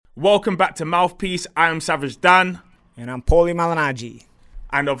Welcome back to Mouthpiece. I am Savage Dan. And I'm Paulie Malignaggi.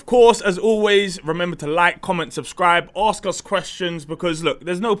 And of course, as always, remember to like, comment, subscribe, ask us questions because, look,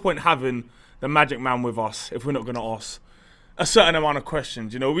 there's no point having the Magic Man with us if we're not going to ask a certain amount of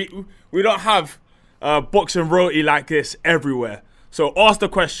questions. You know, we don't have boxing royalty like this everywhere. So ask the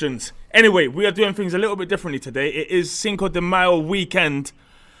questions. Anyway, we are doing things a little bit differently today. It is Cinco de Mayo weekend,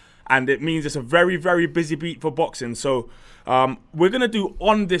 and it means it's a very, very busy beat for boxing. So we're going to do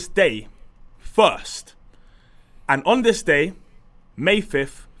On This Day first. And on this day, May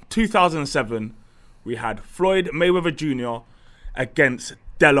 5th, 2007, we had Floyd Mayweather Jr. against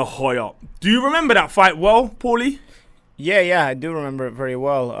De La Hoya. Do you remember that fight well, Paulie? Yeah, I do remember it very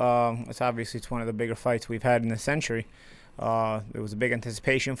well. It's one of the bigger fights we've had in the century. There was a big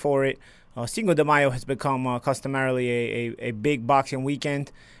anticipation for it. Cinco de Mayo has become customarily a big boxing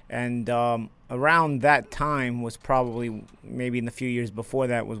weekend, and around that time was probably maybe in the few years before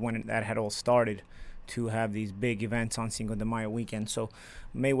that was when that had all started to have these big events on Cinco de Mayo weekend. So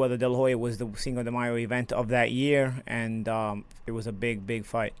Mayweather De La Hoya was the Cinco de Mayo event of that year, and it was a big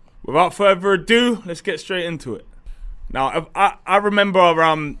fight. Without further ado, let's get straight into it. Now, I remember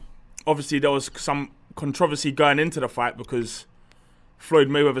obviously there was some controversy going into the fight because Floyd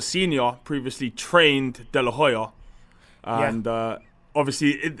Mayweather Sr. previously trained De La Hoya, and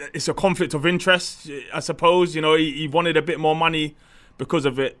obviously it's a conflict of interest, I suppose. You know, he wanted a bit more money because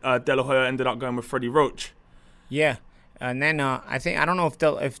of it. De La Hoya ended up going with Freddie Roach. Yeah, and then I don't know if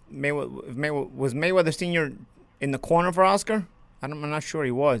Mayweather was Mayweather Sr. in the corner for Oscar. I'm not sure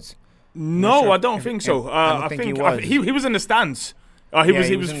he was. No, sure. I don't think so. I think he was. He was in the stands. He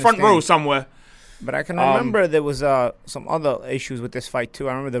was front row somewhere. But I can remember there was some other issues with this fight too.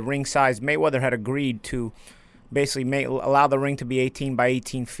 I remember the ring size. Mayweather had agreed to basically allow the ring to be 18 by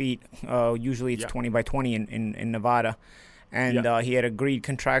 18 feet. Usually it's 20 by 20 in Nevada. And he had agreed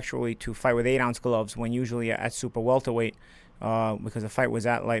contractually to fight with 8-ounce gloves when usually at super welterweight, because the fight was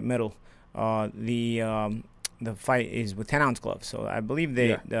at light middle. The fight is with 10-ounce gloves. So I believe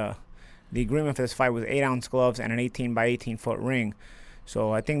the agreement for this fight was 8-ounce gloves and an 18 by 18 foot ring.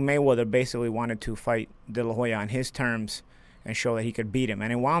 So I think Mayweather basically wanted to fight De La Hoya on his terms and show that he could beat him.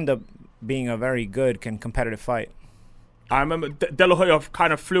 And it wound up being a very good and competitive fight. I remember De La Hoya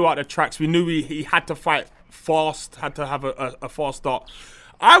kind of flew out the tracks. We knew he had to fight fast, had to have a fast start.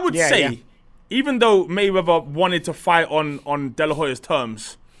 I would say, even though Mayweather wanted to fight on De La Hoya's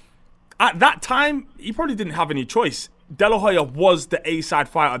terms, at that time, he probably didn't have any choice. De La Hoya was the A-side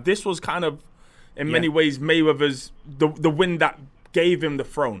fighter. This was kind of, in many ways, Mayweather's, the win that gave him the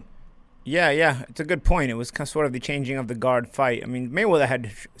throne. Yeah, it's a good point. It was sort of the changing of the guard fight. I mean, Mayweather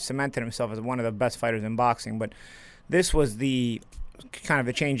had cemented himself as one of the best fighters in boxing, but this was the kind of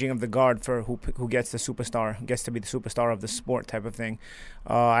the changing of the guard for who gets the superstar, gets to be the superstar of the sport type of thing.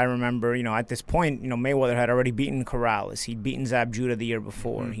 I remember, at this point, Mayweather had already beaten Corrales. He'd beaten Zab Judah the year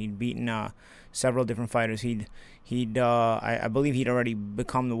before. Mm-hmm. He'd beaten several different fighters. I believe he'd already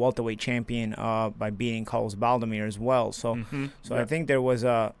become the welterweight champion by beating Carlos Baldomir as well. So, I think there was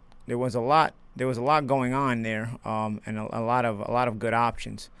a lot going on there, and a lot of good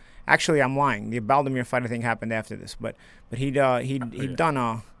options. Actually, I'm lying. The Baldomir fight I think happened after this, but he'd done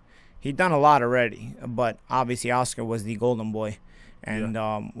a lot already. But obviously Oscar was the golden boy, and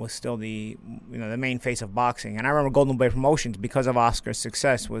was still the main face of boxing. And I remember Golden Boy Promotions, because of Oscar's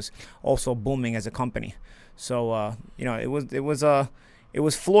success, was also booming as a company. So it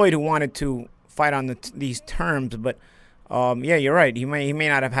was Floyd who wanted to fight on these terms, but you're right. He may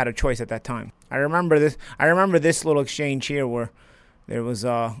not have had a choice at that time. I remember this little exchange here where there was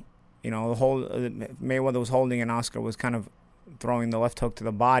the whole Mayweather was holding and Oscar was kind of throwing the left hook to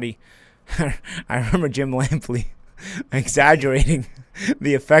the body. I remember Jim Lampley exaggerating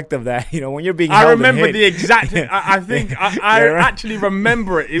the effect of that. When you're being held and remember hit. the exact. I think I actually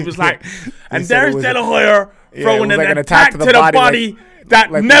remember it. It was like, and there's De La Hoya throwing an attack to the body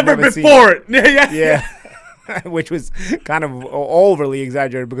that never before it. Yeah. Which was kind of overly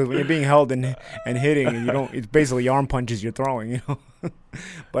exaggerated, because when you're being held and hitting, and it's basically arm punches you're throwing,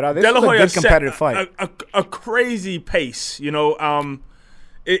 But this was a good competitive fight. A crazy pace,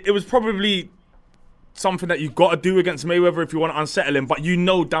 It was probably something that you got to do against Mayweather if you want to unsettle him. But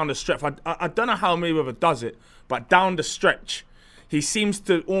down the stretch, I don't know how Mayweather does it, but down the stretch, he seems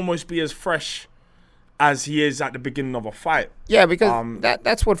to almost be as fresh as he is at the beginning of a fight. Yeah, because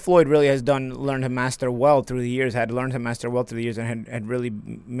that's what Floyd really has learned to master well through the years, and had really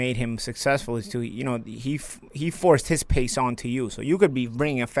made him successful, is to, he forced his pace onto you. So you could be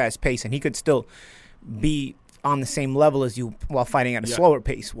bringing a fast pace and he could still be on the same level as you while fighting at a slower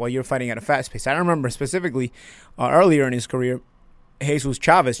pace, while you're fighting at a fast pace. I remember specifically earlier in his career, Jesus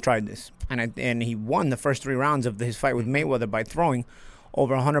Chavez tried this, and he won the first 3 rounds of his fight with Mayweather by throwing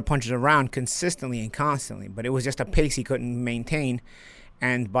over 100 punches a round consistently and constantly. But it was just a pace he couldn't maintain.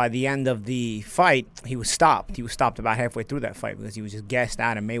 And by the end of the fight, he was stopped. He was stopped about halfway through that fight because he was just gassed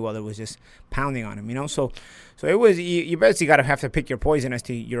out, and Mayweather was just pounding on him. You know, so it was. You basically got to have to pick your poison as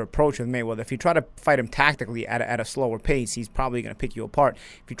to your approach with Mayweather. If you try to fight him tactically at a slower pace, he's probably going to pick you apart.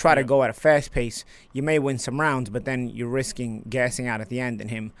 If you try to go at a fast pace, you may win some rounds, but then you're risking gassing out at the end and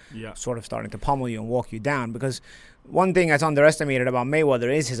him sort of starting to pummel you and walk you down. Because one thing that's underestimated about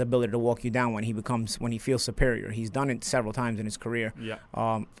Mayweather is his ability to walk you down when he feels superior. He's done it several times in his career. Yeah.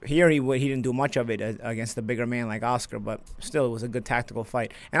 Here he didn't do much of it against the bigger man like Oscar, but still it was a good tactical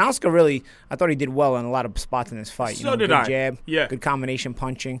fight. And Oscar really, I thought he did well in a lot of spots in this fight. So did good I. Jab, Yeah. good combination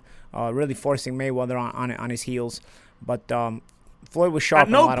punching, really forcing Mayweather on his heels. But Floyd was sharp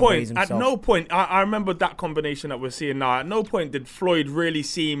in a lot of ways himself. At no point, I remember that combination that we're seeing now. At no point did Floyd really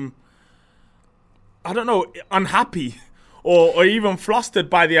seem, I don't know, unhappy or even flustered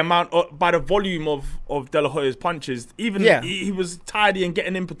by the volume of De La Hoya's punches. Even he was tidy and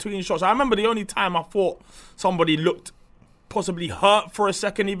getting in between shots. I remember the only time I thought somebody looked possibly hurt for a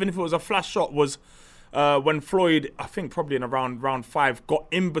second, even if it was a flash shot, was when Floyd, I think probably in around round 5, got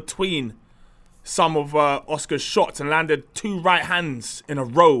in between some of Oscar's shots and landed 2 right hands in a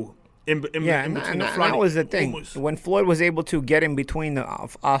row. In between and that was the thing. Almost. When Floyd was able to get in between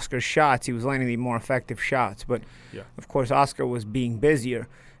Oscar's shots, he was landing the more effective shots. But, of course, Oscar was being busier.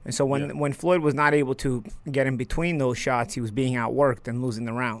 And so when Floyd was not able to get in between those shots, he was being outworked and losing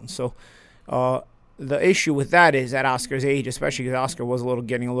the round. So the issue with that is at Oscar's age, especially because Oscar was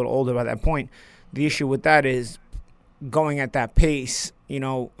getting a little older by that point, the issue with that is going at that pace,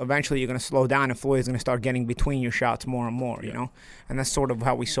 eventually you're going to slow down and Floyd's going to start getting between your shots more and more, and that's sort of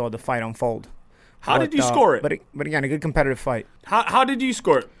how we saw the fight unfold. How did you score it? But again, a good competitive fight. How did you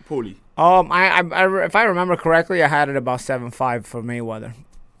score it, Paulie? If I remember correctly, I had it about 7-5 for Mayweather,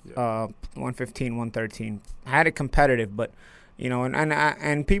 115, 113. I had it competitive, but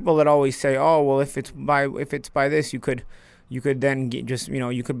and people that always say, oh well, if it's by this, you could then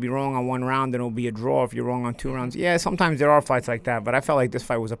you could be wrong on 1 round and it'll be a draw if you're wrong on 2 rounds. Yeah, sometimes there are fights like that, but I felt like this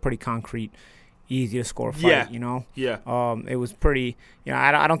fight was a pretty concrete, easy to score fight. It was pretty.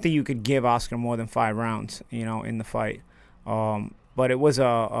 I don't think you could give Oscar more than 5 rounds. In the fight, but it was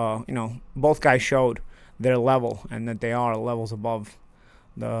both guys showed their level and that they are levels above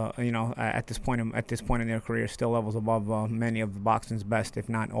the at this point in their career, still levels above many of the boxing's best, if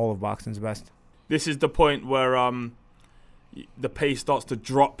not all of boxing's best. This is the point where the pace starts to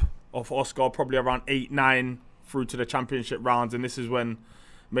drop off Oscar, probably around 8-9 through to the championship rounds, and this is when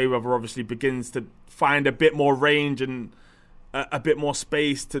Mayweather obviously begins to find a bit more range and a bit more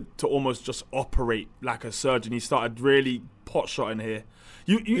space to almost just operate like a surgeon. He started really pot-shotting here.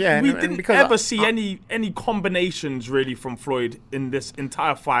 We didn't ever see any combinations really from Floyd in this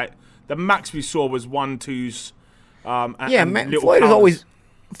entire fight. The max we saw was 1-2s.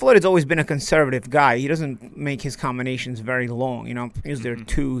 Floyd has always been a conservative guy. He doesn't make his combinations very long. Is there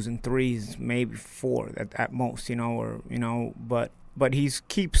 2s and 3s, maybe 4 at most. But he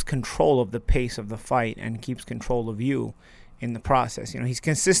keeps control of the pace of the fight and keeps control of you in the process. He's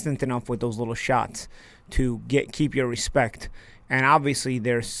consistent enough with those little shots to keep your respect. And obviously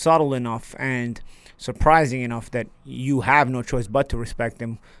they're subtle enough and surprising enough that you have no choice but to respect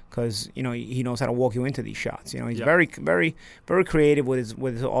him because he knows how to walk you into these shots. He's very, very, very creative with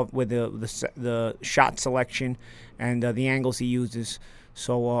the shot selection and the angles he uses.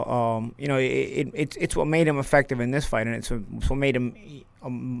 So it's what made him effective in this fight, and it's what made him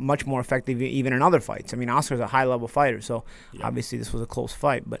much more effective even in other fights. I mean, Oscar's a high level fighter, so obviously this was a close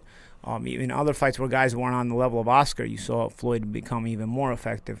fight, but. Even other fights where guys weren't on the level of Oscar, you saw Floyd become even more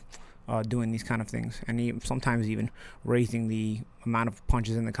effective doing these kind of things, and sometimes even raising the amount of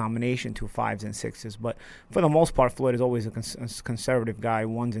punches in the combination to 5s and 6s. But for the most part, Floyd is always a conservative guy,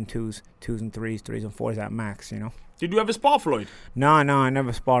 1s and 2s, 2s and 3s, 3s and 4s at max. Did you ever spar Floyd? No, I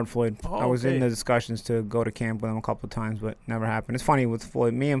never sparred Floyd. Oh, I was in the discussions to go to camp with him a couple of times, but never happened. It's funny with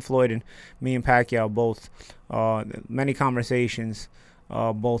Floyd, me and Pacquiao both, many conversations.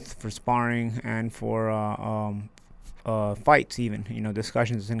 Both for sparring and for fights, even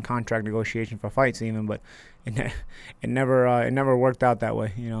discussions and contract negotiation for fights, even. But it never worked out that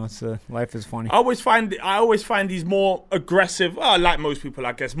way. It's life is funny. I always find he's more aggressive. Like most people,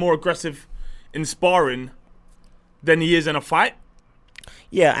 I guess, more aggressive in sparring than he is in a fight.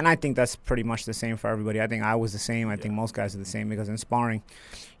 Yeah, and I think that's pretty much the same for everybody. I think I was the same. I think most guys are the same because in sparring,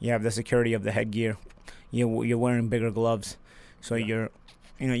 you have the security of the headgear. You're wearing bigger gloves, so you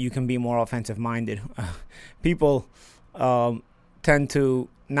can be more offensive minded. People tend to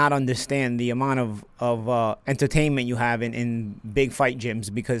not understand the amount of entertainment you have in big fight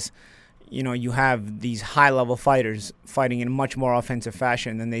gyms, because you have these high-level fighters fighting in a much more offensive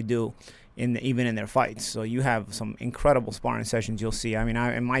fashion than they do even in their fights. So you have some incredible sparring sessions you'll see. I mean,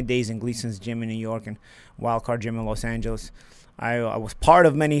 in my days in Gleason's gym in New York and Wildcard Gym in Los Angeles, I was part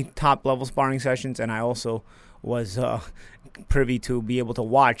of many top-level sparring sessions, and I also was privy to be able to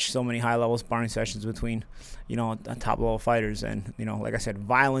watch so many high-level sparring sessions between, top-level fighters. And, like I said,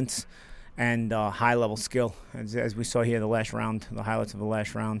 violence and high-level skill, as we saw here the last round, the highlights of the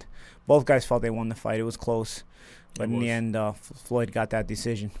last round. Both guys felt they won the fight. It was close, but in the end, Floyd got that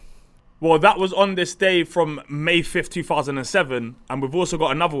decision. Well, that was on this day from May 5th, 2007, and we've also got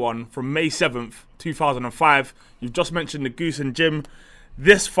another one from May 7th, 2005. You've just mentioned the Goossen Gym.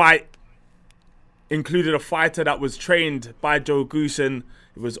 This fight included a fighter that was trained by Joe Goossen.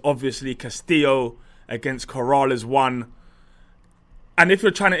 It was obviously Castillo against Corrales 1. And if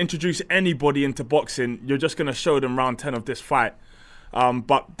you're trying to introduce anybody into boxing, you're just going to show them round 10 of this fight.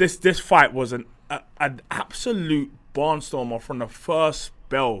 But this fight was an absolute barnstormer from the first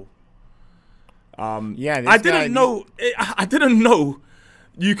bell. I didn't know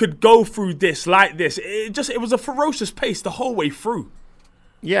you could go through this like this. It was a ferocious pace the whole way through.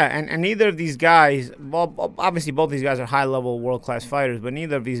 Yeah, and neither of these guys, well, obviously both these guys are high-level world-class fighters, but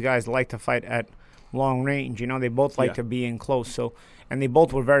neither of these guys like to fight at long range. They both like to be in close. And they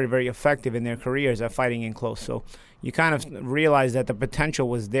both were very, very effective in their careers at fighting in close. So you kind of realize that the potential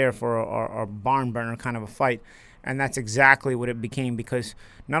was there for a barn burner kind of a fight. And that's exactly what it became, because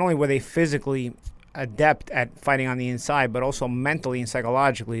not only were they physically adept at fighting on the inside, but also mentally and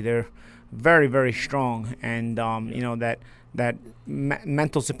psychologically, they're very, very strong. And, that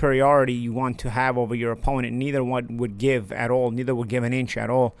mental superiority you want to have over your opponent, neither one would give at all, neither would give an inch at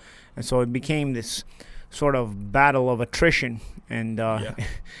all. And so it became this sort of battle of attrition, and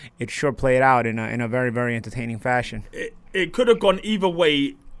it sure played out in a very, very entertaining fashion. It could have gone either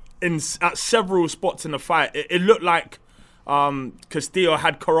way at several spots in the fight. It looked like Castillo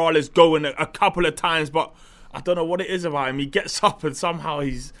had Corrales going a couple of times, but I don't know what it is about him. He gets up and somehow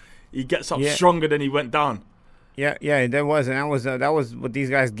he gets up stronger than he went down. Yeah, there was, and that was what these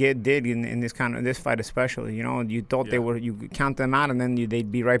guys did in this fight especially. You thought you count them out, and then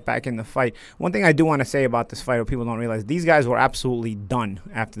they'd be right back in the fight. One thing I do want to say about this fight, what people don't realize, these guys were absolutely done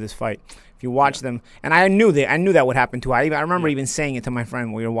after this fight. If you watch them, and I knew that would happen too. I remember even saying it to my friend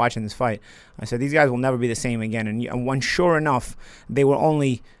when we were watching this fight. I said, these guys will never be the same again. And when sure enough, they were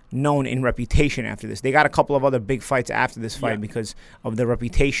only known in reputation after this. They got a couple of other big fights after this fight because of their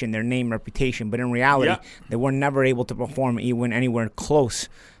reputation, their name reputation. But in reality, they were never able to perform even anywhere close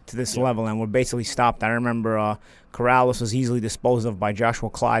to this level, and were basically stopped. I remember Corrales was easily disposed of by Joshua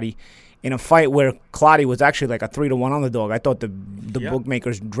Clottey in a fight where Clottey was actually like a 3-1 underdog. I thought the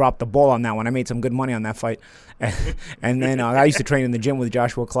bookmakers dropped the ball on that one. I made some good money on that fight. And then I used to train in the gym with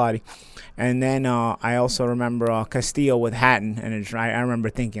Joshua Clottey. And then I also remember Castillo with Hatton, and I remember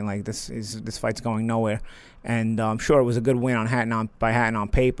thinking like this fight's going nowhere. And I'm sure it was a good win on Hatton on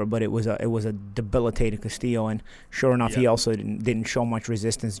paper, but it was a debilitated Castillo. And sure enough, he also didn't show much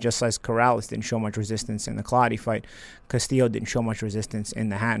resistance, just as Corrales didn't show much resistance in the Clottey fight. Castillo didn't show much resistance in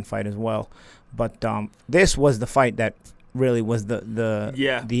the Hatton fight as well. But this was the fight that really was the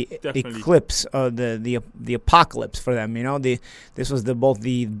eclipse, the apocalypse for them. This was both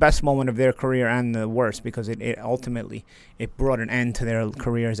the best moment of their career and the worst, because it ultimately brought an end to their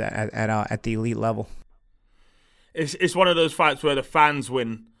careers at the elite level. It's one of those fights where the fans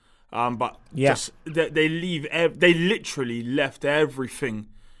win, but just they literally left everything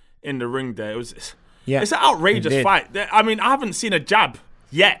in the ring there. It's an outrageous fight. I mean, I haven't seen a jab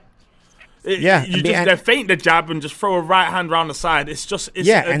yet. They feint the jab and just throw a right hand round the side. It's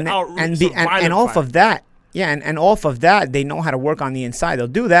an outrageous and off of that. And off of that, they know how to work on the inside. They'll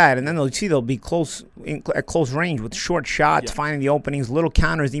do that, and then they'll be at close range with short shots, finding the openings, little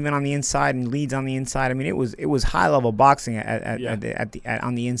counters even on the inside, and leads on the inside. I mean, it was high level boxing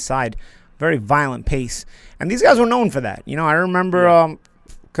on the inside, very violent pace, and these guys were known for that. I remember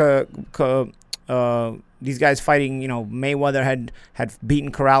these guys fighting. Mayweather had beaten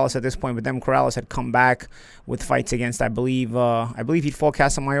Corrales at this point, but then Corrales had come back with fights against, I believe he'd fought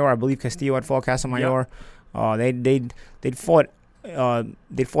Casamayor. I believe Castillo had fought Casamayor. They'd fought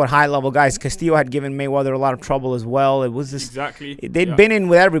high level guys. Castillo had given Mayweather a lot of trouble as well. It was just they'd been in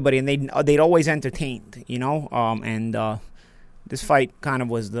with everybody, and they'd always entertained. This fight kind of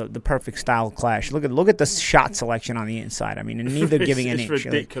was the perfect style clash. Look at the shot selection on the inside. I mean, and neither giving an inch. It's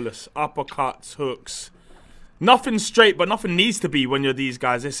ridiculous. Uppercuts, hooks, nothing straight, but nothing needs to be when you're these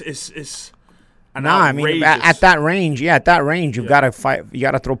guys. and Nah, I mean, outrageous. at that range, you've got to fight. You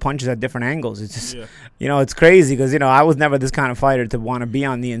got to throw punches at different angles. It's just, it's crazy because I was never this kind of fighter to want to be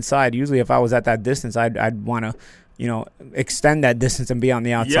on the inside. Usually, if I was at that distance, I'd want to, extend that distance and be on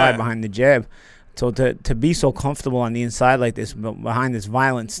the outside behind the jab. So to be so comfortable on the inside like this, behind this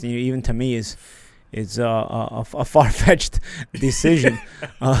violence, even to me is a far-fetched decision.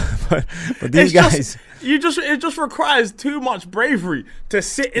 But these guys. It just requires too much bravery to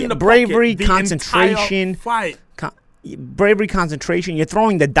sit in the bravery, pocket, concentration, fight. Bravery, concentration. You're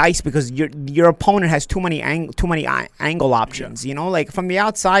throwing the dice because your opponent has too many angle options. Like from the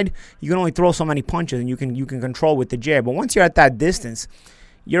outside, you can only throw so many punches, and you can control with the jab. But once you're at that distance,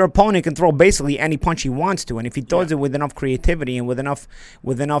 your opponent can throw basically any punch he wants to, and if he throws it with enough creativity and with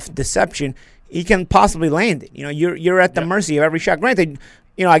enough deception, he can possibly land it. You're at the mercy of every shot. Granted,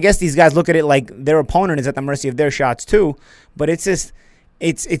 I guess these guys look at it like their opponent is at the mercy of their shots too, but it's just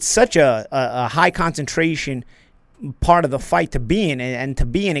it's such a high concentration part of the fight to be in, and to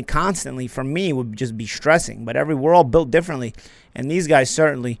be in it constantly for me would just be stressing. But we're all built differently, and these guys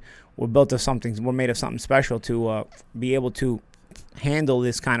certainly were made of something special to be able to handle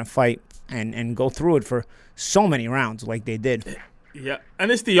this kind of fight and go through it for so many rounds like they did. Yeah,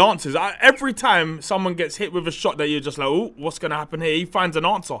 and it's the answers. Every time someone gets hit with a shot that you're just like, oh, what's going to happen here? He finds an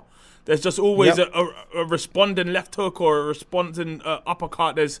answer. There's just always a responding left hook or a responding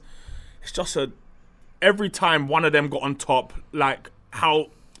uppercut. It's just every time one of them got on top, like how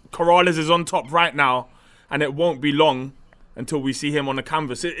Corrales is on top right now, and it won't be long until we see him on the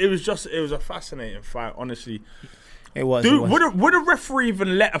canvas. It was a fascinating fight, honestly. It was. Dude, would a referee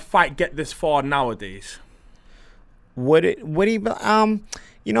even let a fight get this far nowadays? Would he?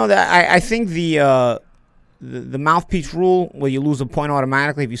 I think the mouthpiece rule, where you lose a point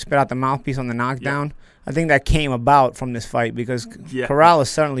automatically if you spit out the mouthpiece on the knockdown, I think that came about from this fight because Corrales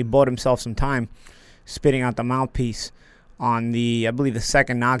certainly bought himself some time spitting out the mouthpiece on I believe the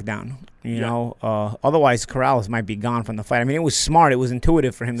second knockdown. Otherwise Corrales might be gone from the fight. I mean, it was smart. It was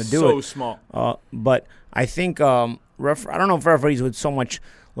intuitive for him to do it. So smart. But I think I don't know if referees would so much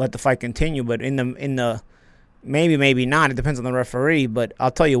let the fight continue, but in the maybe not. It depends on the referee. But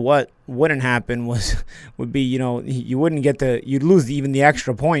I'll tell you what wouldn't happen would be you wouldn't you'd lose even the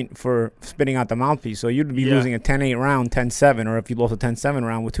extra point for spitting out the mouthpiece. So you'd be losing a 10-8 round, 10-7, or if you lost a 10-7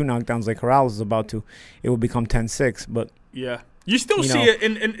 round with two knockdowns like Corrales is about to, it would become 10-6. But you still see it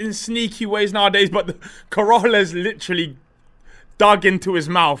in sneaky ways nowadays. But Corrales literally dug into his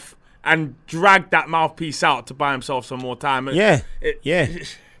mouth and dragged that mouthpiece out to buy himself some more time. It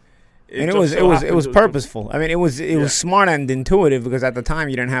was purposeful. I mean, it was smart and intuitive because at the time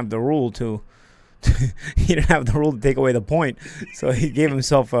you didn't have the rule to take away the point. So he gave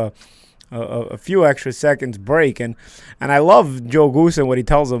himself a few extra seconds break, and I love Joe Goosen what he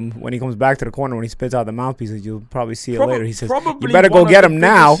tells him when he comes back to the corner when he spits out the mouthpiece. You'll probably see it later. He says, "You better go get him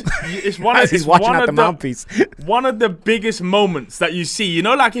now." He's watching out the mouthpiece. One of the biggest moments that you see,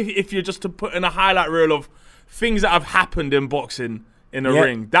 like if you're just to put in a highlight reel of things that have happened in boxing. In the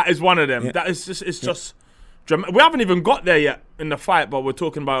ring, that is one of them. That is just dramatic. We haven't even got there yet in the fight, but we're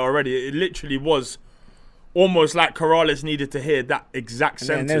talking about it already. It literally was almost like Corrales needed to hear that exact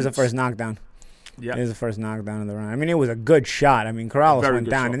sentence. And there's the first knockdown. Yeah, there's the first knockdown of the round. I mean, it was a good shot. I mean, Corrales went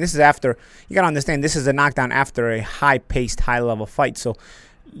down, and this is after. You got to understand, this is a knockdown after a high-paced, high-level fight. So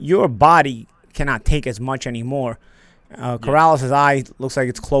your body cannot take as much anymore. Corrales' eye looks like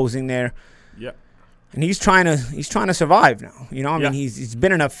it's closing there. Yeah. And he's trying to survive now. I mean, he's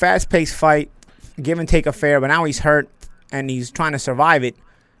been in a fast-paced fight, give and take affair, but now he's hurt, and he's trying to survive it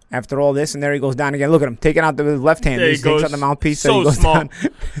after all this. And there he goes down again. Look at him, taking out the left hand. He takes out the mouthpiece. So smart.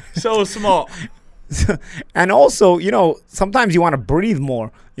 So smart. And also, sometimes you want to breathe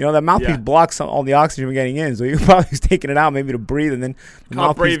more. The mouthpiece blocks all the oxygen from getting in. So you probably was taking it out maybe to breathe, and then the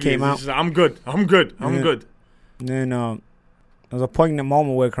mouthpiece came out. Like, I'm good. And then there was a poignant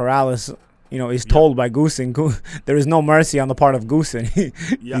moment where Corrales, is told by Goosen, there is no mercy on the part of Goosen.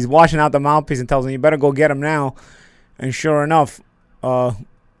 He's washing out the mouthpiece and tells him, you better go get him now. And sure enough,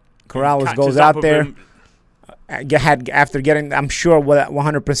 Corrales goes out there. After getting, I'm sure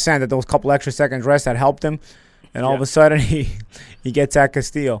 100% that those couple extra seconds rest had helped him. And all of a sudden, he gets at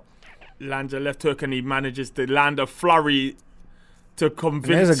Castillo. Lands a left hook, and he manages to land a flurry to convince.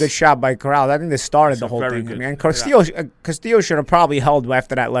 And there's a good shot by Corrales. I think this started the whole thing. And Castillo should have probably held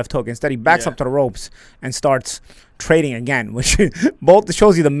after that left hook. Instead, he backs up to the ropes and starts trading again, which both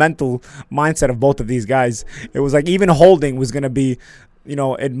shows you the mental mindset of both of these guys. It was like even holding was going to be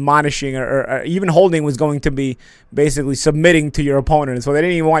admonishing or even holding was going to be basically submitting to your opponent. So he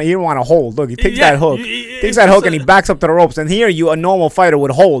didn't want to hold. Look, he takes that hook. And he backs up to the ropes. And here a normal fighter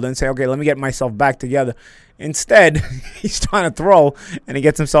would hold and say, okay, let me get myself back together. Instead, he's trying to throw and he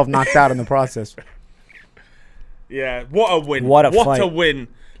gets himself knocked out in the process. Yeah, what a win. What a fight. Win.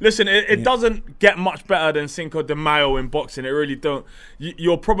 Listen, it doesn't get much better than Cinco de Mayo in boxing. It really don't.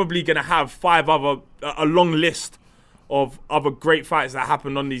 You're probably going to have a long list of other great fights that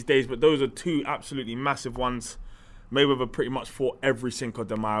happened on these days, but those are two absolutely massive ones. Mayweather pretty much fought every Cinco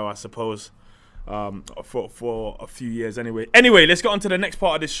de Mayo, I suppose, for a few years anyway. Anyway, let's get on to the next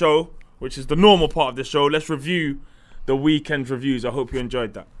part of this show, which is the normal part of the show. Let's review the weekend reviews. I hope you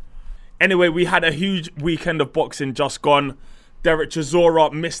enjoyed that. Anyway, we had a huge weekend of boxing just gone. Derek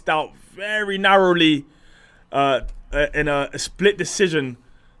Chisora missed out very narrowly in a split decision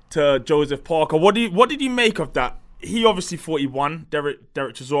to Joseph Parker. What did you make of that? He obviously thought he won, Derek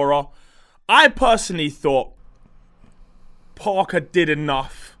Chisora. I personally thought Parker did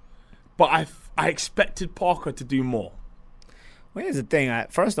enough, but I expected Parker to do more. Well, here's the thing.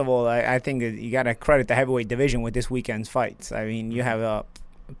 First of all, I think that you got to credit the heavyweight division with this weekend's fights. I mean, you have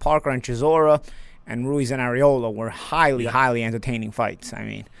Parker and Chisora, and Ruiz and Arreola were highly entertaining fights. I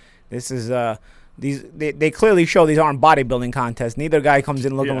mean, this is they clearly show these aren't bodybuilding contests. Neither guy comes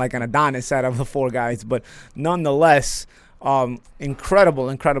in looking like an Adonis out of the four guys, but nonetheless,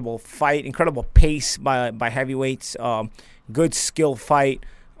 incredible fight, incredible pace by heavyweights, good skill fight,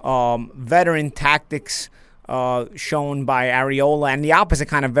 veteran tactics shown by Arreola, and the opposite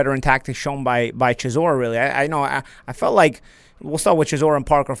kind of veteran tactics shown by Chisora. Really, I felt like. We'll start with Chisora and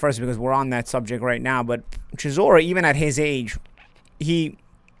Parker first because we're on that subject right now. But Chisora, even at his age, he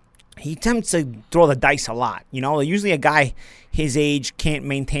attempts to throw the dice a lot. Usually a guy his age can't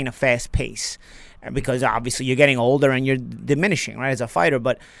maintain a fast pace because obviously you're getting older and you're diminishing, right, as a fighter.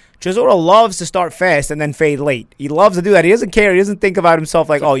 But Chisora loves to start fast and then fade late. He loves to do that. He doesn't care. He doesn't think about himself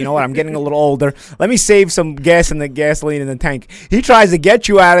like, oh, you know what, I'm getting a little older. Let me save some gasoline in the tank. He tries to get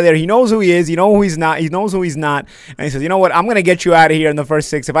you out of there. He knows who he is. He knows who he's not. He knows who he's not. And he says, you know what, I'm going to get you out of here in the first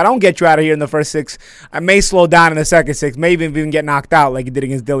six. If I don't get you out of here in the first six, I may slow down in the second six, maybe even get knocked out like he did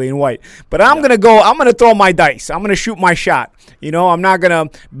against Dillian White. But I'm going to throw my dice. I'm going to shoot my shot. I'm not going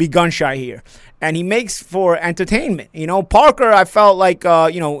to be gun shy here. And he makes for entertainment. Parker, I felt like,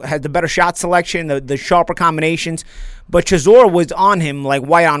 had the better shot selection, the sharper combinations. But Chisora was on him like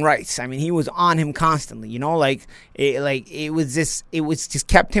white on rice. I mean, he was on him constantly. It was just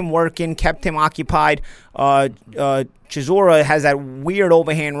kept him working, kept him occupied. Chisora has that weird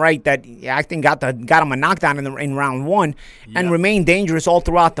overhand right that I think got him a knockdown in round one, and remained dangerous all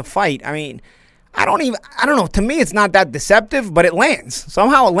throughout the fight. I mean, I don't know. To me, it's not that deceptive, but it lands.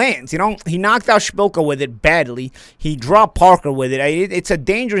 Somehow it lands. He knocked out Szpilka with it badly. He dropped Parker with it. It's a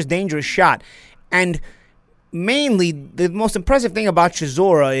dangerous shot. And mainly, the most impressive thing about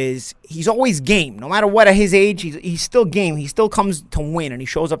Chisora is he's always game. No matter what at his age, he's still game. He still comes to win, and he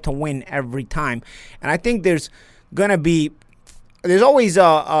shows up to win every time. And I think there's always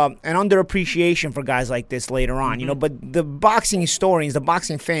an underappreciation for guys like this later on, but the boxing historians, the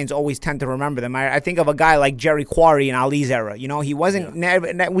boxing fans always tend to remember them. I think of a guy like Jerry Quarry in Ali's era. He was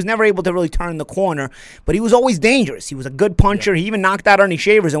never able to really turn the corner, but he was always dangerous. He was a good puncher. He even knocked out Ernie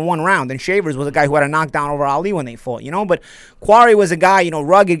Shavers in one round, and Shavers was a guy who had a knockdown over Ali when they fought, But Quarry was a guy,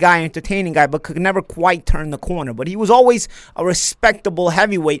 rugged guy, entertaining guy, but could never quite turn the corner. But he was always a respectable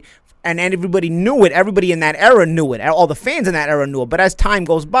heavyweight. And everybody knew it. Everybody in that era knew it. All the fans in that era knew it. But as time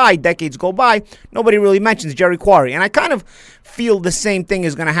goes by, decades go by, nobody really mentions Jerry Quarry. And I kind of feel the same thing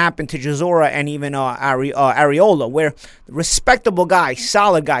is going to happen to Chisora and even Arreola, where respectable guys,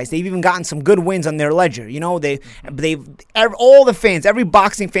 solid guys, they've even gotten some good wins on their ledger. All the fans, every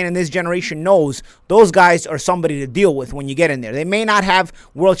boxing fan in this generation knows those guys are somebody to deal with when you get in there. They may not have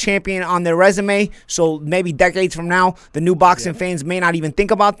world champion on their resume, so maybe decades from now, the new boxing fans may not even think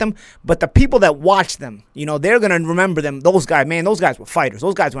about them. But the people that watch them, they're going to remember them. Those guys were fighters.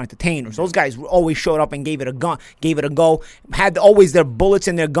 Those guys were entertainers. Those guys always showed up and gave it a go, had always their bullets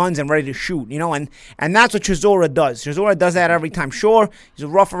in their guns and ready to shoot, and that's what Chisora does. Chisora does that every time. Sure, he's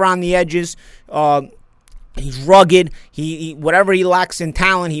rough around the edges. He's rugged. He whatever he lacks in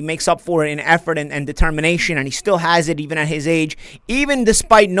talent, he makes up for it in effort and determination, and he still has it even at his age. Even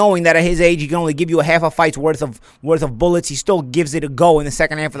despite knowing that at his age he can only give you a half a fight's worth of bullets, he still gives it a go in the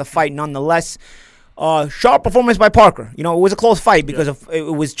second half of the fight nonetheless. Sharp performance by Parker. You know, it was a close fight because it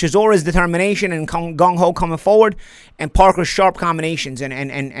was Chisora's determination and gung-ho coming forward, and Parker's sharp combinations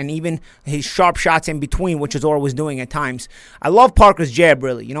and even his sharp shots in between, which Chisora was doing at times. I love Parker's jab,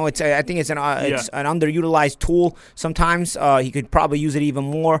 really. You know, I think it's an underutilized tool sometimes. He could probably use it even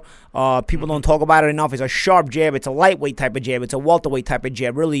more. People don't talk about it enough. It's a sharp jab. It's a lightweight type of jab. It's a welterweight type of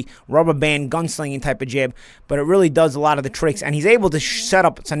jab. Really rubber band gunslinging type of jab. But it really does a lot of the tricks, and he's able to set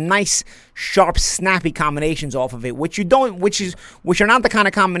up some nice, sharp, snappy combinations off of it, which are not the kind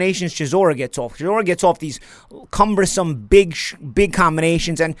of combinations Chisora gets off. Chisora gets off these cumbersome, big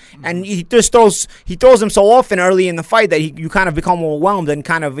combinations, and he just throws them so often early in the fight that you kind of become overwhelmed, and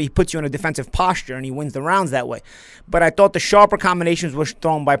kind of he puts you in a defensive posture, and he wins the rounds that way. But I thought the sharper combinations were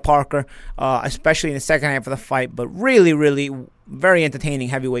thrown by Parker, especially in the second half of the fight. But really, really very entertaining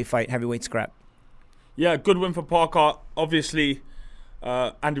heavyweight scrap. Yeah, good win for Parker. Obviously,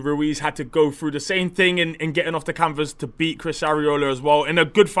 Andy Ruiz had to go through the same thing in getting off the canvas to beat Chris Arreola as well in a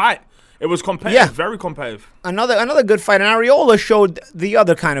good fight. It was competitive, very competitive. Another good fight, and Arreola showed the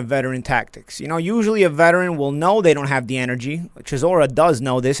other kind of veteran tactics. You know, usually a veteran will know they don't have the energy. Chisora does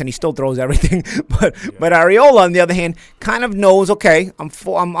know this, and he still throws everything. But Arreola, on the other hand, kind of knows, okay, I'm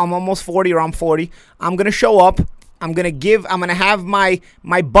almost 40 or I'm 40. I'm going to show up. I'm going to have my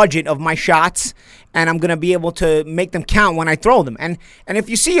budget of my shots, and I'm going to be able to make them count when I throw them. And if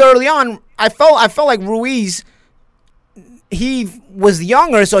you see early on, I felt like Ruiz, he was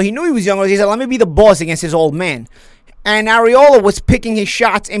younger, so he knew he was younger. He said, let me be the boss against his old man. And Arreola was picking his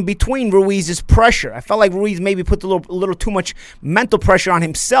shots in between Ruiz's pressure. I felt like Ruiz maybe put a little too much mental pressure on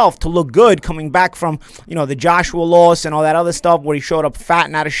himself to look good coming back from, you know, the Joshua loss and all that other stuff where he showed up fat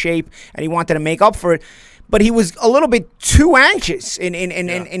and out of shape, and he wanted to make up for it. But he was a little bit too anxious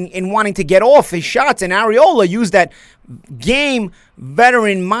in wanting to get off his shots. And Arreola used that game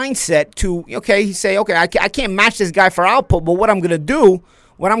veteran mindset to, I can't match this guy for output, but what I'm going to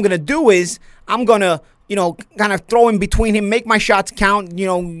do is I'm going to, kind of throw in between him, make my shots count,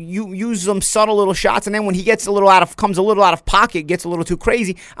 use some subtle little shots. And then when he comes a little out of pocket, gets a little too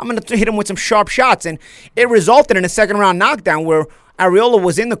crazy, I'm going to hit him with some sharp shots. And it resulted in a second round knockdown where Arreola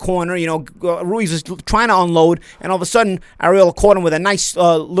was in the corner, Ruiz was trying to unload, and all of a sudden Arreola caught him with a nice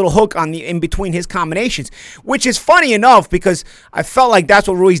little hook in between his combinations, which is funny enough because I felt like that's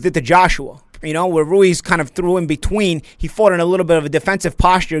what Ruiz did to Joshua. Where Ruiz kind of threw in between. He fought in a little bit of a defensive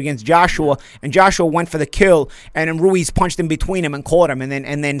posture against Joshua, and Joshua went for the kill, and then Ruiz punched in between him and caught him, and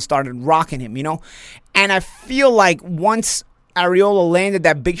then started rocking him, And I feel like once Arreola landed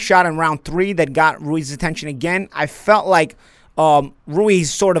that big shot in round 3 that got Ruiz's attention again, I felt like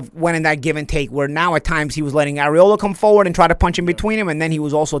Ruiz sort of went in that give and take, where now at times he was letting Arreola come forward and try to punch in between him, and then he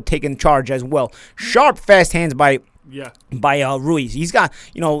was also taking charge as well. Sharp, fast hands by Ruiz. He's got,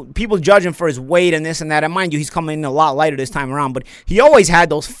 people judge him for his weight and this and that. And mind you, he's coming in a lot lighter this time around, but he always had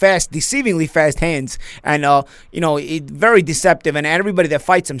those fast, deceivingly fast hands, and very deceptive. And everybody that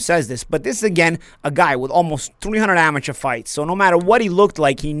fights him says this. But this is again a guy with almost 300 amateur fights. So no matter what he looked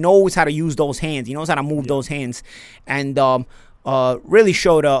like, he knows how to use those hands. He knows how to move those hands, and really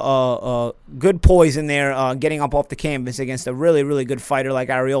showed a good poise in there, getting up off the canvas against a really, really good fighter like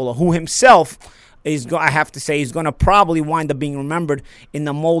Arreola, who himself is going to probably wind up being remembered in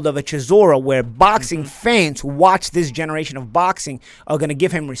the mold of a Chisora, where boxing fans who watch this generation of boxing are going to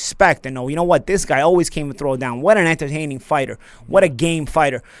give him respect and know, you know what, this guy always came to throw down. What an entertaining fighter. What a game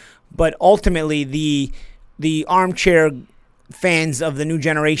fighter. But ultimately, the armchair fans of the new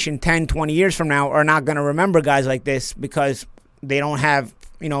generation 10, 20 years from now are not going to remember guys like this because they don't have,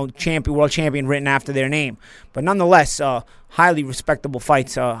 world champion written after their name. But nonetheless, highly respectable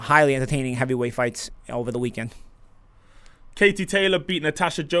fights, highly entertaining heavyweight fights over the weekend. Katie Taylor beat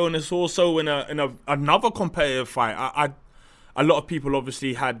Natasha Jonas also in another competitive fight. A lot of people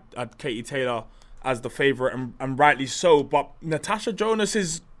obviously had Katie Taylor as the favorite, and rightly so. But Natasha Jonas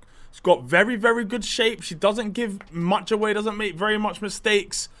has got very, very good shape. She doesn't give much away, doesn't make very much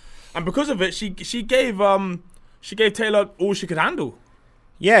mistakes, and because of it, she gave Taylor all she could handle.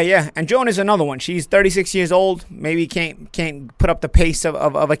 Yeah, and Jonas is another one. She's 36 years old. Maybe can't put up the pace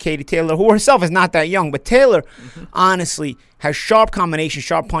of a Katie Taylor, who herself is not that young. But Taylor, honestly, has sharp combinations,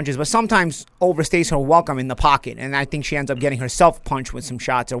 sharp punches, but sometimes overstays her welcome in the pocket. And I think she ends up getting herself punched with some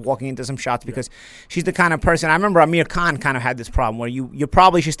shots or walking into some shots because she's the kind of person. I remember Amir Khan kind of had this problem where you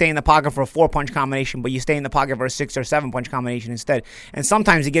probably should stay in the pocket for a 4-punch combination, but you stay in the pocket for a 6 or 7-punch combination instead. And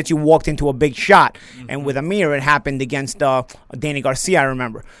sometimes it gets you walked into a big shot. And with Amir, it happened against Danny Garcia, I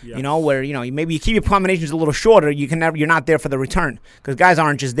remember. Where maybe you keep your combinations a little shorter, you're not there for the return because guys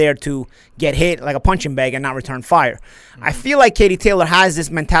aren't just there to get hit like a punching bag and not return fire. I feel feel like Katie Taylor has this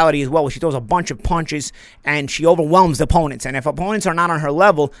mentality as well, where she throws a bunch of punches and she overwhelms the opponents. And if opponents are not on her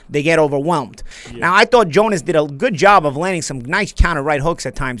level, they get overwhelmed. Yeah. Now, I thought Jonas did a good job of landing some nice counter right hooks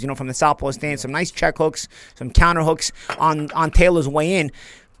at times, from the southpaw stance, some nice check hooks, some counter hooks on Taylor's way in.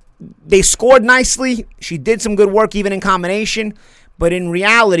 They scored nicely. She did some good work even in combination. But in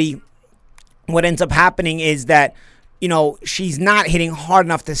reality, what ends up happening is that, she's not hitting hard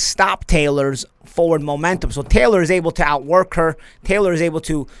enough to stop Taylor's forward momentum. So Taylor is able to outwork her. Taylor is able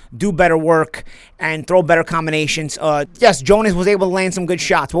to do better work and throw better combinations. Yes, Jonas was able to land some good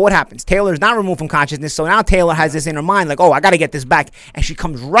shots. But what happens? Taylor's not removed from consciousness. So now Taylor has this in her mind, like, oh, I got to get this back. And she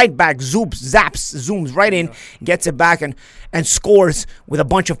comes right back, zooms right in, gets it back, and scores with a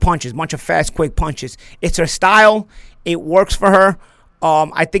bunch of punches, bunch of fast, quick punches. It's her style. It works for her.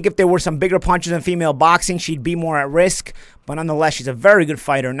 I think if there were some bigger punches in female boxing, she'd be more at risk. But nonetheless, she's a very good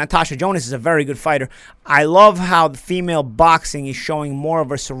fighter. Natasha Jonas is a very good fighter. I love how the female boxing is showing more of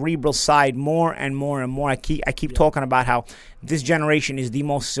her cerebral side more and more and more. I keep talking about how this generation is the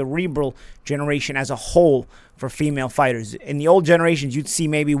most cerebral generation as a whole for female fighters. In the old generations, you'd see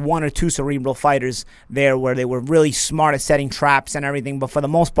maybe one or two cerebral fighters there where they were really smart at setting traps and everything. But for the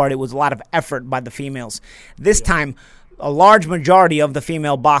most part, it was a lot of effort by the females. This time, a large majority of the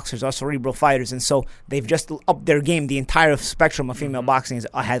female boxers are cerebral fighters, and so they've just upped their game. The entire spectrum of female boxing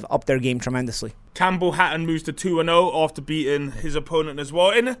has upped their game tremendously. Campbell Hatton moves to 2-0 after beating his opponent as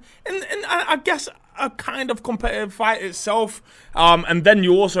well. In I guess, a kind of competitive fight itself. And then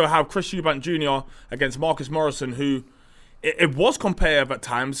you also have Chris Eubank Jr. against Marcus Morrison, who it was competitive at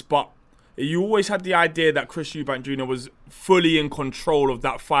times, but you always had the idea that Chris Eubank Jr. was fully in control of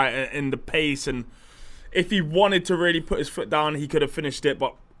that fight in the pace, and if he wanted to really put his foot down, he could have finished it.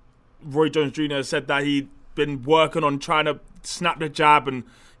 But Roy Jones Jr. said that he'd been working on trying to snap the jab and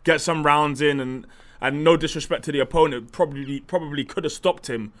get some rounds in. And no disrespect to the opponent, probably could have stopped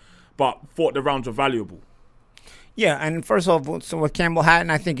him, but thought the rounds were valuable. Yeah, and first of all, so with Campbell Hatton,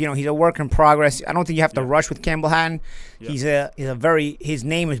 I think he's a work in progress. I don't think you have to rush with Campbell Hatton. Yeah. His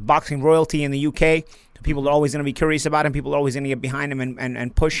name is boxing royalty in the UK. People are always going to be curious about him. People are always going to get behind him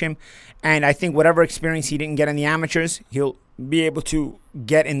and push him. And I think whatever experience he didn't get in the amateurs, he'll be able to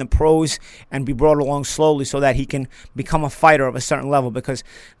get in the pros and be brought along slowly so that he can become a fighter of a certain level, because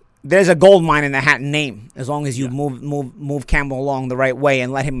there's a gold mine in the Hatton name as long as you move Campbell along the right way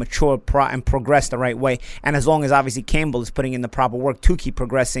and let him mature and progress the right way, and as long as obviously Campbell is putting in the proper work to keep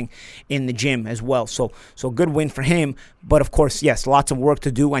progressing in the gym as well. So good win for him, but of course, yes, lots of work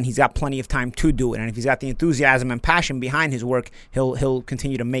to do, and he's got plenty of time to do it. And if he's got the enthusiasm and passion behind his work, he'll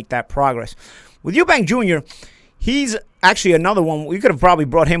continue to make that progress. With Eubank Jr., he's actually another one. We could have probably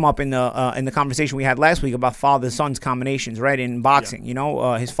brought him up in the conversation we had last week about father-sons combinations, right, in boxing.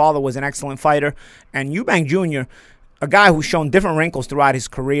 Yeah. His father was an excellent fighter, and Eubank Jr., a guy who's shown different wrinkles throughout his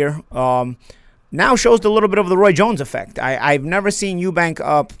career, now shows a little bit of the Roy Jones effect. I've never seen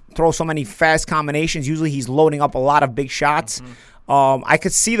Eubank throw so many fast combinations. Usually he's loading up a lot of big shots. Mm-hmm. I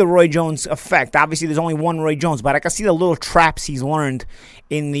could see the Roy Jones effect. Obviously, there's only one Roy Jones, but I could see the little traps he's learned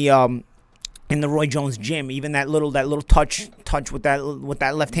in the Roy Jones gym, even that little touch with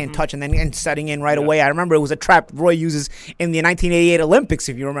that left hand touch, and then setting in right away. I remember it was a trap Roy uses in the 1988 Olympics,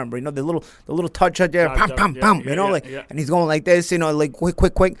 if you remember. The little touch there, pam, and he's going like this, like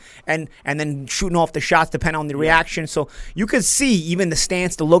quick, and then shooting off the shots depending on the reaction. So you could see even the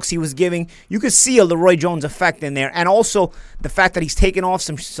stance, the looks he was giving. You could see the Roy Jones effect in there, and also the fact that he's taking off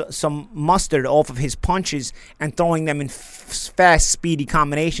some mustard off of his punches and throwing them in fast, speedy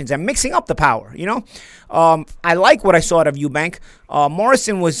combinations and mixing up the power. I like what I saw out of Eubank.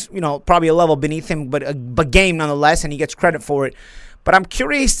 Morrison was, probably a level beneath him, but game nonetheless, and he gets credit for it. But I'm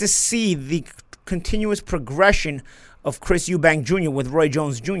curious to see the continuous progression of Chris Eubank Jr. with Roy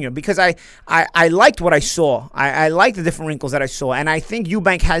Jones Jr. because I liked what I saw. I liked the different wrinkles that I saw, and I think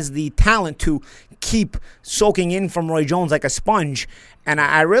Eubank has the talent to keep soaking in from Roy Jones like a sponge, and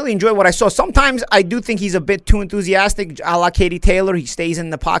I really enjoy what I saw. Sometimes I do think he's a bit too enthusiastic, a la Katie Taylor. He stays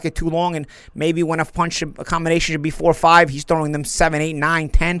in the pocket too long, and maybe when a combination should be 4 or 5, he's throwing them 7, 8, 9,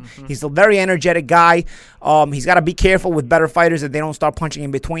 10. Mm-hmm. He's a very energetic guy. He's got to be careful with better fighters that they don't start punching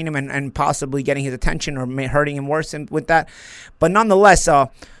in between him and possibly getting his attention or hurting him worse with that. But nonetheless,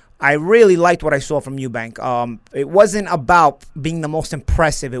 I really liked what I saw from Eubank. It wasn't about being the most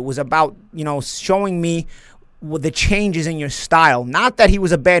impressive. It was about, showing me the changes in your style. Not that he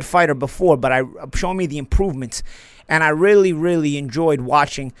was a bad fighter before, but showing me the improvements. And I really, really enjoyed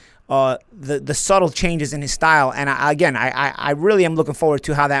watching the subtle changes in his style. And I really am looking forward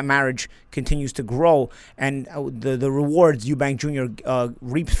to how that marriage continues to grow and the rewards Eubank Jr.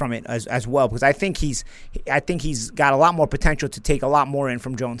 Reaps from it as well, because I think he's got a lot more potential to take a lot more in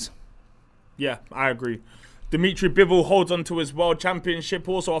from Jones. Yeah, I agree. Dimitri Bivol holds on to his world championship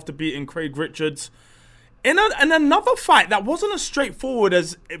also after beating Craig Richards in another fight that wasn't as straightforward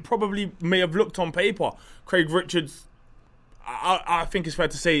as it probably may have looked on paper. Craig Richards, I think it's fair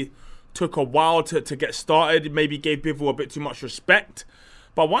to say, took a while to get started. Maybe gave Bivol a bit too much respect.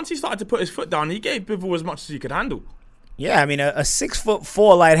 But once he started to put his foot down, he gave Bivol as much as he could handle. Yeah, I mean, a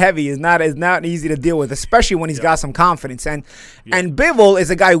 6'4" light heavy is not easy to deal with, especially when he's got some confidence. And Bivol is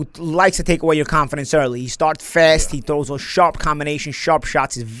a guy who likes to take away your confidence early. He starts fast. He throws those sharp combinations, sharp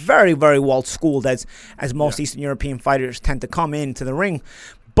shots. He's very, very well schooled, as most Eastern European fighters tend to come into the ring.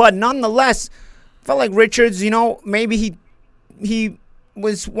 But nonetheless, felt like Richards, maybe he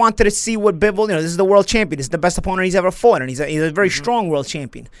wanted to see what Bivol, this is the world champion. This is the best opponent he's ever fought, and he's a very strong world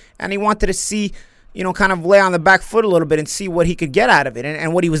champion. And he wanted to see, kind of lay on the back foot a little bit and see what he could get out of it.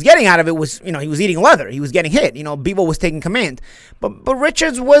 And what he was getting out of it was, he was eating leather. He was getting hit. Bivol was taking command. But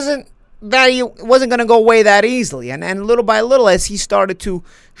Richards wasn't going to go away that easily. And little by little, as he started to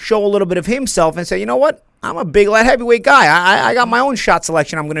show a little bit of himself and say, you know what? I'm a big light heavyweight guy. I got my own shot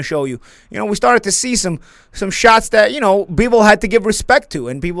selection I'm going to show you. We started to see some shots that, Bivol had to give respect to.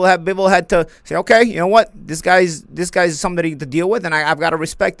 And Bivol had to say, okay, you know what? This guy's somebody to deal with, and I've got to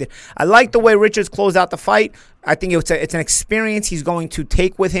respect it. I like the way Richards closed out the fight. I think it's an experience he's going to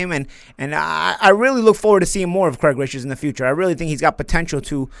take with him, and I really look forward to seeing more of Craig Richards in the future. I really think he's got potential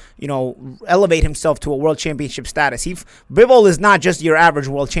to, elevate himself to a world championship status. Bivol is not just your average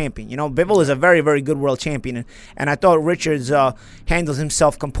world champion. Bivol is a very, very good world champion, and I thought Richards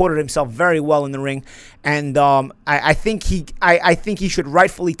comported himself very well in the ring, and I think he should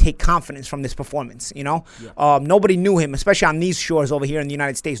rightfully take confidence from this performance. Nobody knew him, especially on these shores over here in the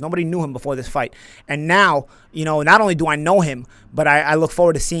United States. Nobody knew him before this fight, and now, not only do I know him, but I look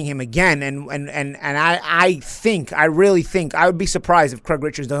forward to seeing him again. And I really think I would be surprised if Craig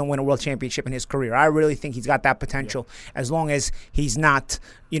Richards doesn't win a world championship in his career. I really think he's got that potential as long as he's not,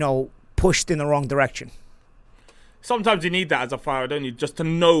 pushed in the wrong direction. Sometimes you need that as a fighter, don't you? Just to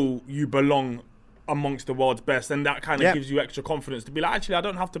know you belong amongst the world's best, and that kind of gives you extra confidence to be like, actually, I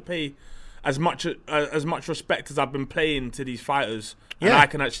don't have to pay as much respect as I've been paying to these fighters, and I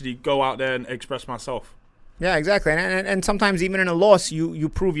can actually go out there and express myself. Yeah, exactly, and sometimes even in a loss, you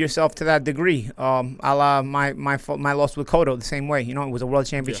prove yourself to that degree. A la my loss with Cotto, the same way. It was a world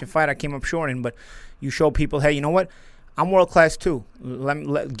championship fight. I came up short in, but you show people, hey, you know what? I'm world class too.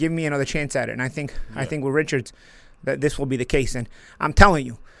 Give me another chance at it. And I think with Richards, that this will be the case. And I'm telling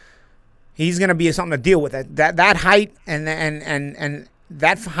you, he's gonna be something to deal with. That height and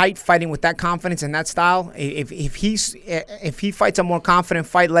that height, fighting with that confidence and that style. If he fights a more confident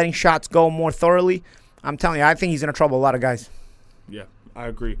fight, letting shots go more thoroughly, I'm telling you, I think he's going to trouble a lot of guys. Yeah, I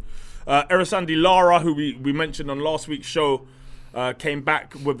agree. Erislandy Lara, who we mentioned on last week's show, came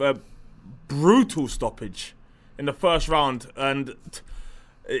back with a brutal stoppage in the first round. And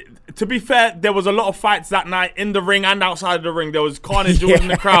to be fair, there was a lot of fights that night in the ring and outside of the ring. There was carnage in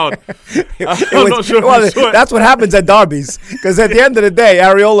the crowd. I'm not sure if you saw it. That's what happens at derbies. Because at the end of the day,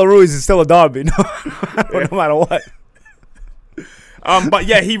 Arreola Ruiz is still a derby, no matter what. But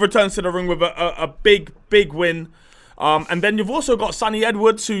yeah, he returns to the ring with a big win. And then you've also got Sonny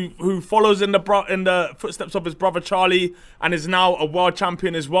Edwards, who follows in the footsteps of his brother Charlie and is now a world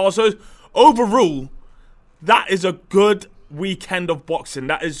champion as well. So overall, that is a good weekend of boxing.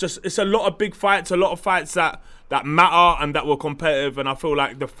 It's a lot of big fights, a lot of fights that matter and that were competitive. And I feel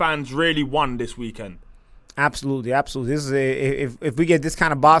like the fans really won this weekend. Absolutely. This is if we get this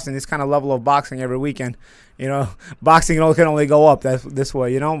kind of boxing, this kind of level of boxing every weekend, boxing can only go up this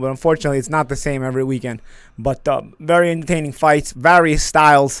way, But unfortunately, it's not the same every weekend. But very entertaining fights, various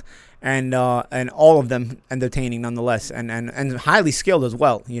styles, and all of them entertaining nonetheless, and highly skilled as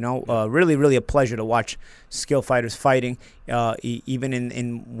well. Really, really a pleasure to watch skilled fighters fighting, even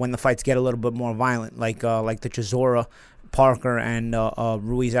in when the fights get a little bit more violent, like the Chisora Parker and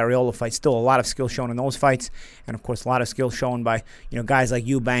Ruiz Arreola fight. Still a lot of skill shown in those fights, and of course a lot of skill shown by guys like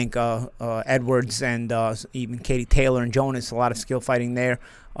Eubank, Edwards, and even Katie Taylor and Jonas. A lot of skill fighting there,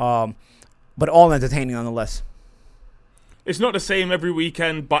 but all entertaining nonetheless. It's not the same every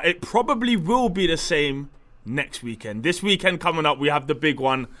weekend, but it probably will be the same next weekend. This weekend coming up, we have the big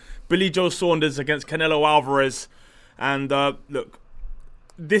one: Billy Joe Saunders against Canelo Alvarez. And look,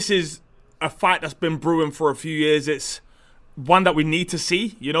 this is a fight that's been brewing for a few years. It's one that we need to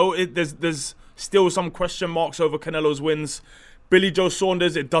see. There's still some question marks over Canelo's wins. Billy Joe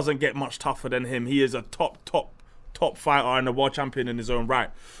Saunders, it doesn't get much tougher than him. He is a top fighter and a world champion in his own right.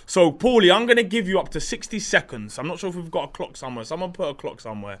 So, Paulie, I'm going to give you up to 60 seconds. I'm not sure if we've got a clock somewhere. Someone put a clock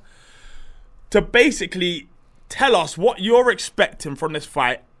somewhere. To basically tell us what you're expecting from this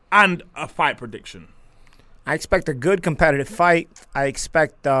fight and a fight prediction. I expect a good competitive fight. I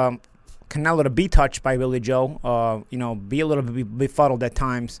expect Canelo to be touched by Billy Joe, be a little bit befuddled at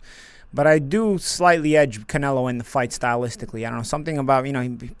times. But I do slightly edge Canelo in the fight stylistically. I don't know, something about,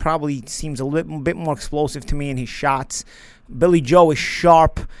 he probably seems a little bit more explosive to me in his shots. Billy Joe is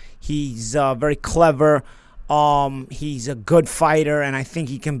sharp. He's very clever. He's a good fighter, and I think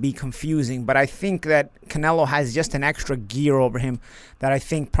he can be confusing. But I think that Canelo has just an extra gear over him that I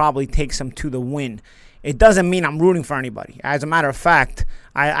think probably takes him to the win. It doesn't mean I'm rooting for anybody. As a matter of fact,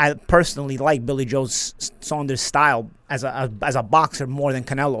 I personally like Billy Joe Saunders' style as a boxer more than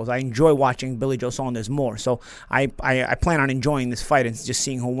Canelo's. I enjoy watching Billy Joe Saunders more. So I plan on enjoying this fight and just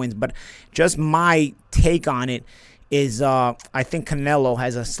seeing who wins. But just my take on it is I think Canelo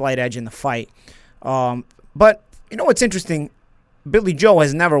has a slight edge in the fight. But you know what's interesting? Billy Joe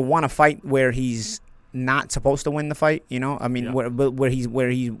has never won a fight where he's not supposed to win the fight, where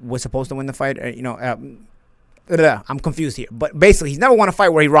he was supposed to win the fight, I'm confused here. But basically, he's never won a fight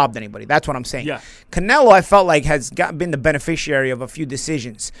where he robbed anybody. That's what I'm saying. Yeah. Canelo, I felt like, has been the beneficiary of a few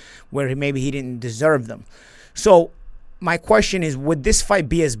decisions where maybe he didn't deserve them. So my question is, would this fight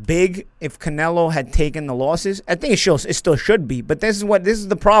be as big if Canelo had taken the losses? I think it still should be. But this is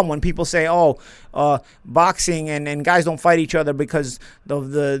the problem when people say, boxing and guys don't fight each other because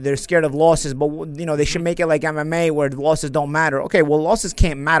they're scared of losses. But they should make it like MMA where losses don't matter. Okay, well, losses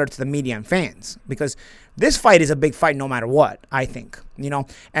can't matter to the media and fans because this fight is a big fight no matter what, I think.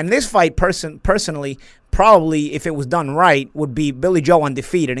 And this fight, personally, probably if it was done right, would be Billy Joe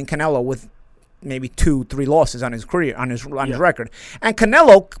undefeated and Canelo with maybe 2-3 losses on his career, on his record. And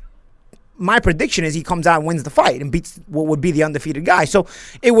Canelo, my prediction is he comes out and wins the fight and beats what would be the undefeated guy. So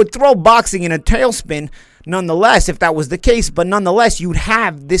it would throw boxing in a tailspin nonetheless if that was the case. But nonetheless, you'd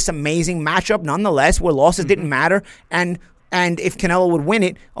have this amazing matchup nonetheless where losses didn't matter. And if Canelo would win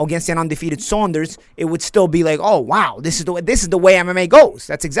it against an undefeated Saunders, it would still be like, oh, wow, this is the way MMA goes.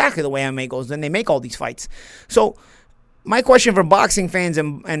 That's exactly the way MMA goes. Then they make all these fights. So my question for boxing fans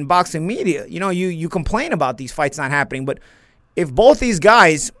and boxing media, you complain about these fights not happening, but if both these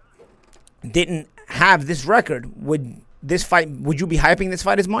guys didn't have this record, would you be hyping this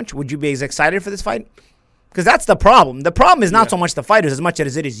fight as much? Would you be as excited for this fight? Because that's the problem. The problem is not so much the fighters as much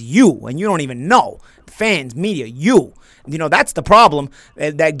as it is you, and you don't even know. Fans, media, you. That's the problem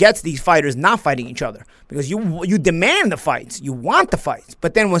that gets these fighters not fighting each other. Because you demand the fights. You want the fights.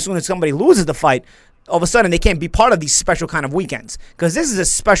 But then as soon as somebody loses the fight, all of a sudden they can't be part of these special kind of weekends because this is a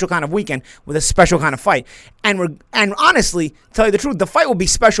special kind of weekend with a special kind of fight. And honestly, to tell you the truth, the fight will be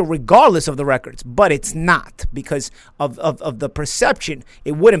special regardless of the records, but it's not because of the perception.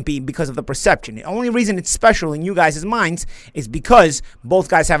 It wouldn't be because of the perception. The only reason it's special in you guys' minds is because both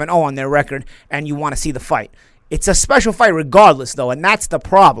guys have an O on their record and you want to see the fight. It's a special fight regardless, though, and that's the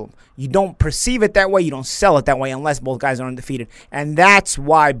problem. You don't perceive it that way. You don't sell it that way unless both guys are undefeated. And that's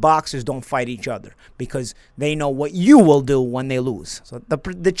why boxers don't fight each other, because they know what you will do when they lose. So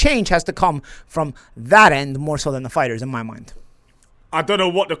the change has to come from that end more so than the fighters, in my mind. I don't know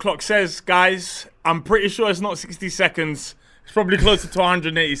what the clock says, guys. I'm pretty sure it's not 60 seconds. It's probably closer to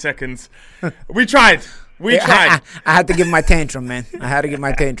 180 seconds. We tried. We tried. I had to give my tantrum, man. I had to give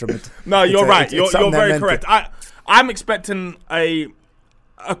my tantrum. No, you're right. You're very correct. I'm expecting a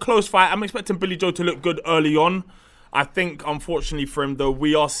close fight. I'm expecting Billy Joe to look good early on. I think, unfortunately for him, though,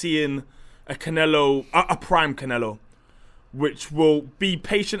 we are seeing a Canelo, a prime Canelo, which will be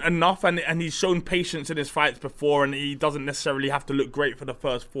patient enough, and he's shown patience in his fights before, and he doesn't necessarily have to look great for the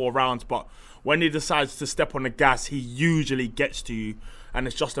first 4 rounds, but when he decides to step on the gas, he usually gets to you, and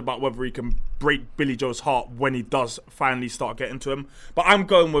it's just about whether he can break Billy Joe's heart when he does finally start getting to him. But I'm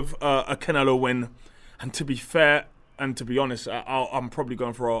going with a Canelo win, and to be fair, and to be honest, I'm probably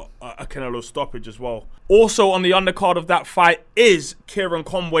going for a Canelo stoppage as well. Also on the undercard of that fight is Kieran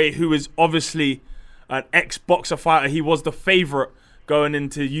Conway, who is obviously an ex-boxer fighter. He was the favourite going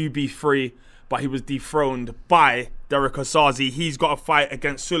into UB3, but he was dethroned by Derek Osazi. He's got a fight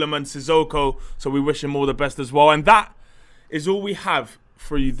against Suleiman Sissoko, so we wish him all the best as well. And that is all we have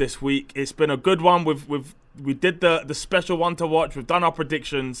for you this week. It's been a good one. We did the special one to watch. We've done our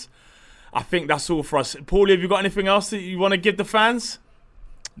predictions. I think that's all for us. Paulie, have you got anything else that you want to give the fans?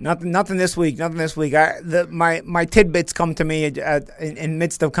 Nothing this week. My tidbits come to me in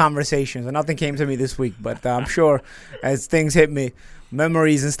midst of conversations, and nothing came to me this week. But I'm sure as things hit me,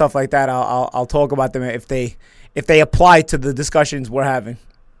 memories and stuff like that, I'll talk about them if they if they apply to the discussions we're having.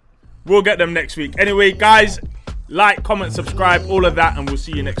 We'll get them next week. Anyway, guys, like, comment, subscribe, all of that, and we'll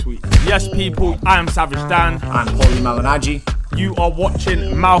see you next week. Yes, people, I am Savage Dan. I'm Paulie Malignaggi. You are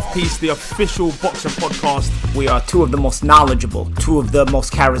watching Mouthpiece, the official boxing podcast. We are two of the most knowledgeable, two of the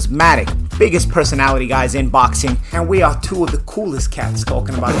most charismatic, biggest personality guys in boxing, and we are two of the coolest cats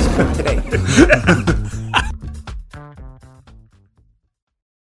talking about this sport today.